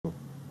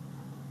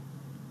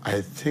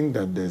I think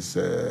that there's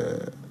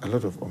a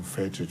lot of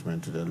unfair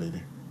treatment to the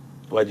lady.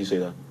 Why do you say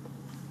that?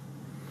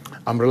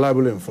 I'm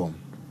reliably informed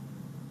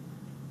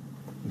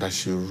that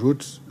she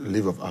wrote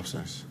leave of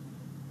absence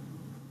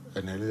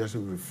and her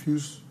leadership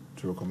refused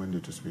to recommend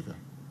it to Speaker.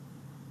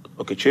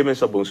 Okay, Chairman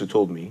Sabonsu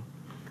told me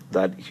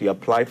that he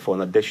applied for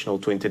an additional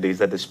 20 days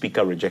that the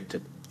Speaker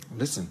rejected.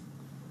 Listen,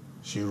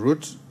 she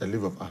wrote a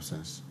leave of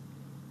absence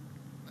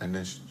and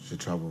then she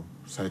traveled,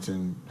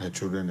 citing her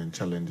children and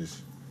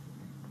challenges.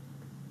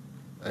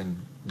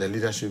 And the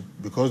leadership,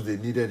 because they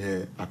needed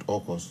her at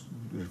all costs,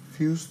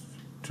 refused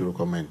to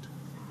recommend.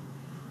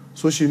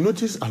 So she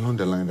noticed along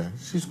the line that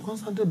she's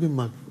constantly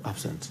being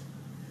absent.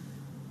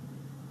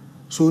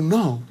 So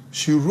now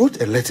she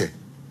wrote a letter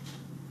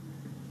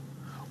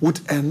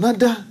with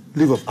another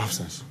leave of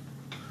absence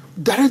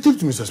directed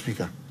to Mr.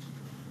 Speaker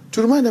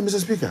to remind them, Mr.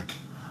 Speaker,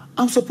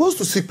 I'm supposed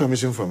to seek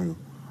permission from you,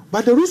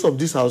 but the rules of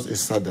this house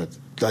is such that,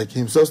 like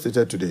himself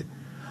stated today,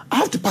 I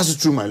have to pass it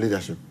through my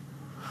leadership.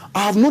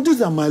 I have noticed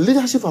that my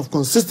leadership have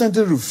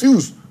consistently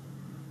refused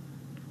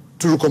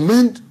to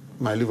recommend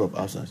my leave of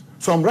absence.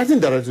 So I'm writing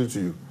directly to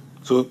you.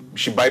 So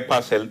she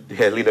bypassed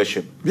her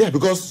leadership? Yeah,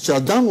 because she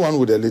has done one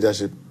with her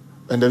leadership,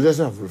 and the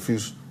leadership have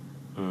refused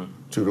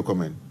to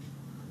recommend.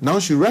 Now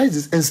she writes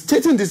this and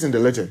stating this in the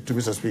letter to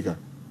Mr. Speaker.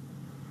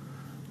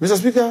 Mr.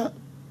 Speaker,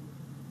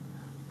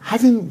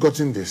 having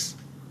gotten this,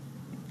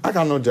 I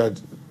cannot judge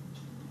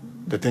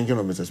the thinking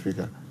of Mr.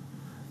 Speaker.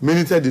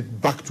 Minuted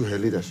it back to her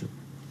leadership.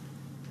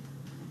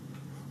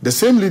 The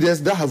same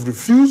leaders that have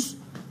refused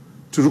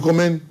to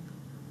recommend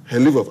her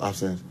leave of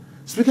absence,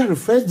 Speaker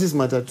referred this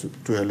matter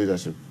to her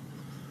leadership.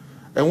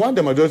 And what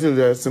the majority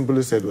leader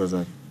simply said was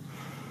that,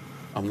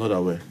 I'm not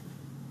aware.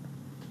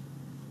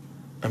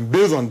 And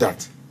based on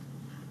that,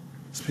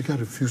 Speaker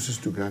refuses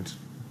to grant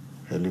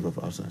her leave of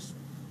absence.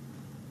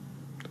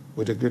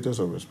 With the greatest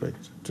of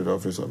respect to the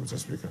office of Mr.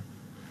 Speaker,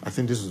 I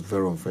think this is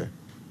very unfair.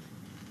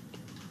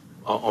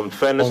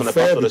 Unfairness on the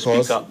part of the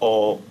Speaker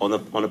or on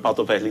the part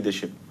of her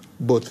leadership?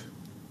 Both.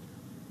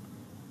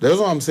 The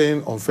reason I'm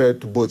saying unfair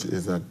to both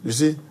is that, you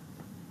see,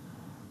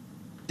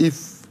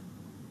 if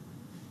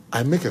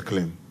I make a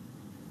claim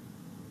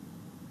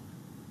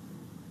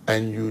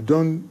and you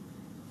don't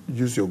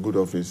use your good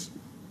office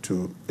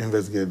to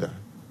investigate that,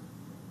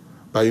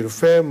 but you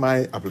refer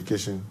my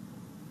application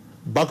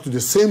back to the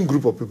same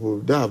group of people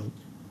that have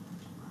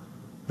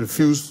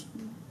refused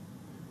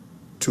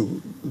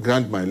to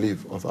grant my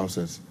leave of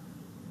absence.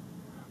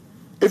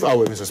 If I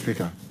were Mr.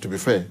 Speaker, to be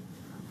fair,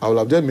 I would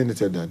have just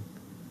minuted that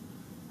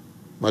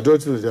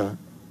majority leader,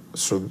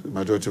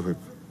 majority whip,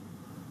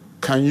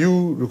 can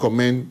you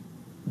recommend,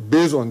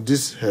 based on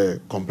this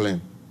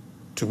complaint,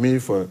 to me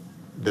for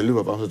the leave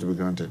of absence to be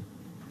granted?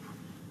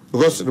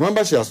 Because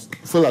remember, she has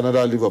filled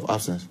another leave of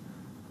absence.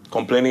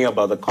 Complaining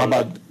about the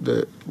conduct?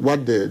 About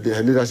what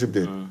her leadership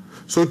did.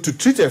 So to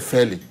treat her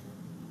fairly,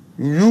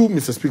 you,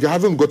 Mr. Speaker,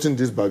 having gotten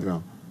this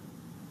background,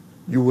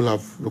 you will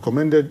have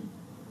recommended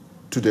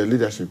to the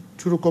leadership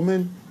to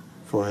recommend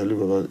for her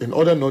leave of absence in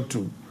order not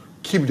to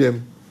keep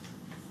them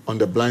on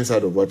the blind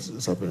side of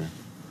what's happening.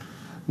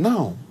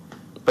 Now,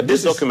 but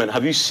this document,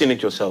 have you seen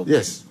it yourself?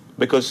 Yes.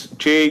 Because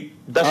Che,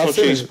 that's not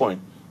Che's point.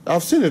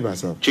 I've seen it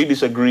myself. Che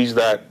disagrees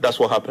that that's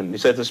what happened. He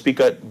said the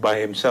Speaker by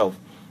himself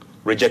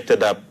rejected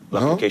that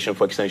application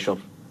for extension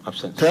of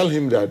absence. Tell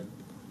him that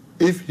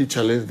if he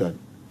challenged that,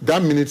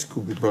 that minute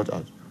could be brought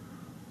out.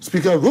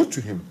 Speaker wrote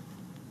to him,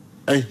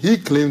 and he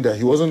claimed that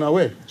he wasn't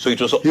aware. So it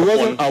was he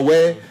wasn't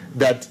aware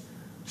that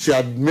she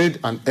had made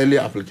an earlier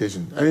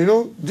application. And you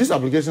know, these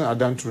applications are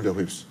done through the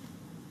whips.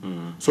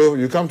 So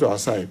you come to our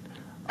side,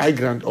 I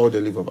grant all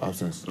the leave of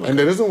absence. Okay. And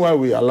the reason why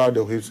we allow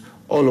the whips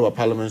all over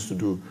parliaments to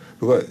do,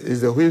 because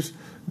it's the whips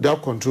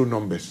that control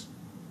numbers.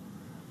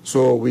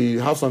 So we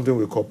have something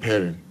we call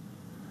pairing.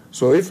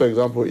 So if, for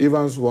example,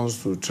 Evans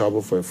wants to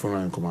travel for a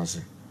funeral in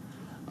Kumasi,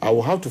 I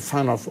will have to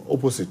find out for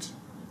opposite.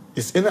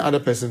 Is any other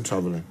person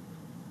traveling?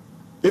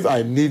 If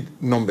I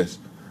need numbers,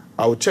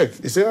 I will check.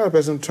 Is any other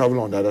person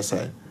traveling on the other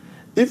side?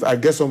 If I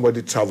get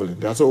somebody traveling,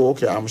 then I say, oh,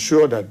 okay, I'm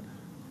sure that,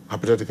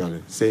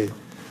 hypothetically, say,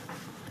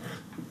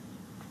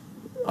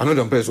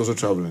 another person is also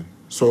traveling.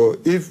 So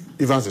if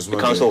Evans is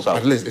not there,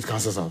 at least it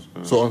cancels out.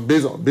 So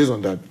based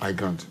on that, I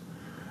grant.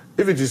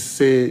 If it is,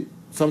 say,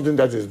 something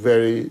that is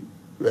very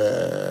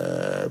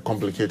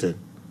complicated,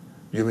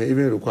 you may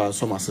even require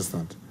some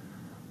assistance.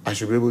 I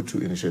should be able to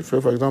initiate.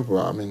 For example,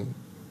 I mean,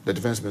 the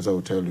defense minister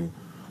will tell you,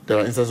 there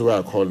are instances where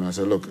I call and I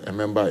say, look, a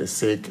member is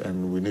sick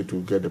and we need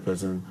to get the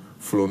person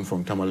flown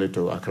from Tamale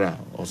to Accra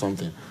or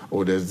something.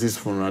 Or there's this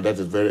funeral that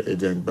is very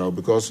urgent, but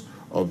because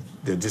of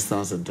the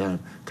distance and time,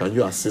 can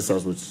you assist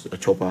us with a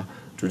chopper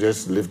to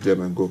just lift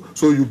them and go?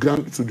 So you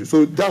grant,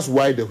 so that's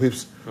why the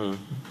whips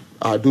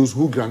are those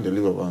who grant the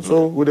leave of absence.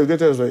 So with the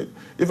greatest way,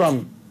 if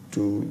I'm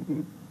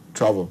to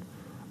travel,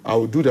 I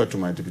will do that to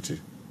my deputy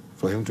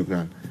for him to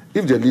grant.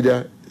 If the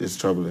leader is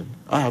traveling,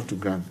 I have to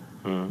grant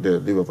the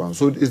leave of absence.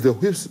 So it's the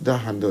whips that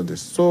handle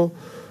this. So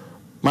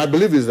my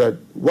belief is that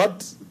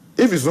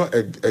if it's not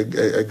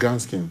a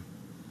grant scheme,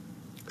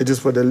 it is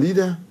for the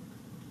leader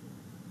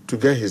to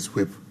get his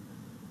whip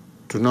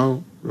to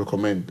now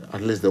recommend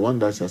at least the one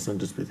that she has sent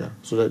to Speaker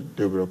so that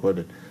they will be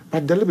recorded.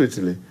 But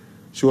deliberately,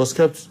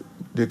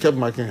 they kept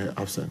marking her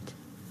absent.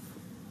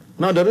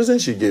 Now, the reason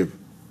she gave,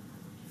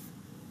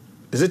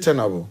 is it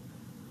tenable?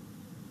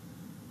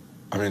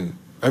 I mean,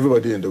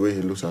 everybody in the way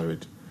he looks at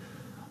it.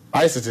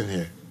 I sitting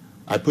here,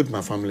 I put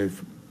my family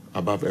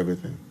above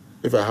everything.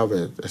 If I have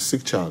a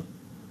sick child,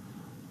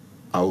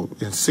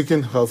 in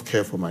seeking health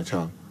care for my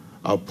child,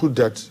 I'll put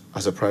that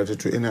as a priority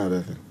to any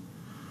other thing.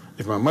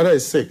 If my mother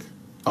is sick,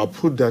 I'll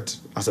put that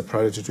as a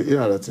priority to any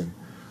other thing.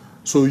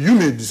 So you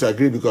may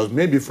disagree because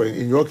maybe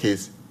in your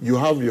case, you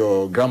have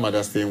your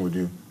grandmother staying with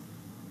you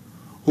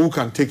who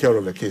can take care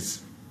of the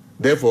kids.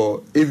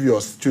 Therefore, if your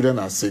children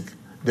are sick,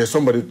 there's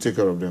somebody to take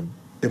care of them.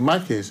 In my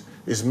case,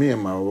 it's me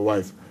and my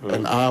wife,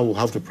 and I will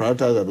have to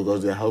prioritize that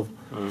because their health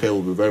care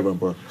will be very, very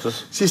important.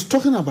 She's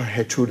talking about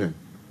her children.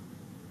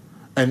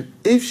 And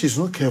if she's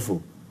not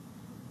careful,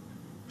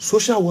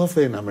 social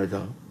welfare in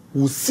America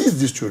will seize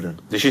these children.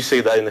 Did she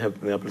say that in the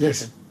application?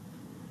 Yes.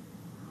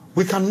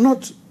 We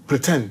cannot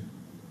pretend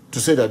to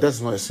say that that's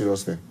not a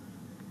serious thing.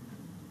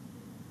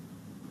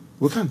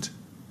 We can't.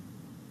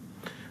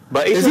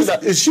 But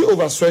is she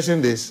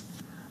overstretching this?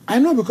 I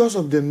know because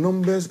of the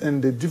numbers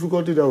and the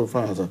difficulty that we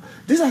find ourselves.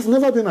 This has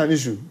never been an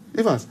issue.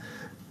 Evans,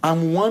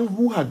 I'm one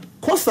who had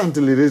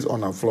constantly raised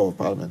on our floor of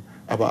Parliament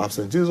about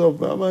absenteeism.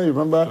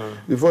 Remember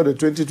before the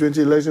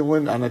 2020 election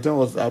when an attempt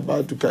was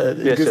about to get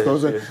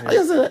constituency? I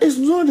just said, it's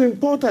not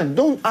important.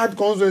 Don't add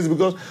constituency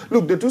because,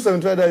 look, the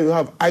 275 that you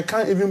have, I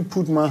can't even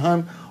put my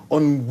hand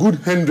on good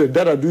 100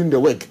 that are doing the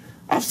work.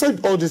 I've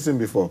said all this thing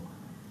before.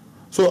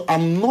 So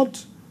I'm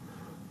not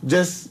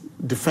just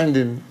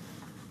defending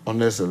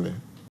unnecessarily.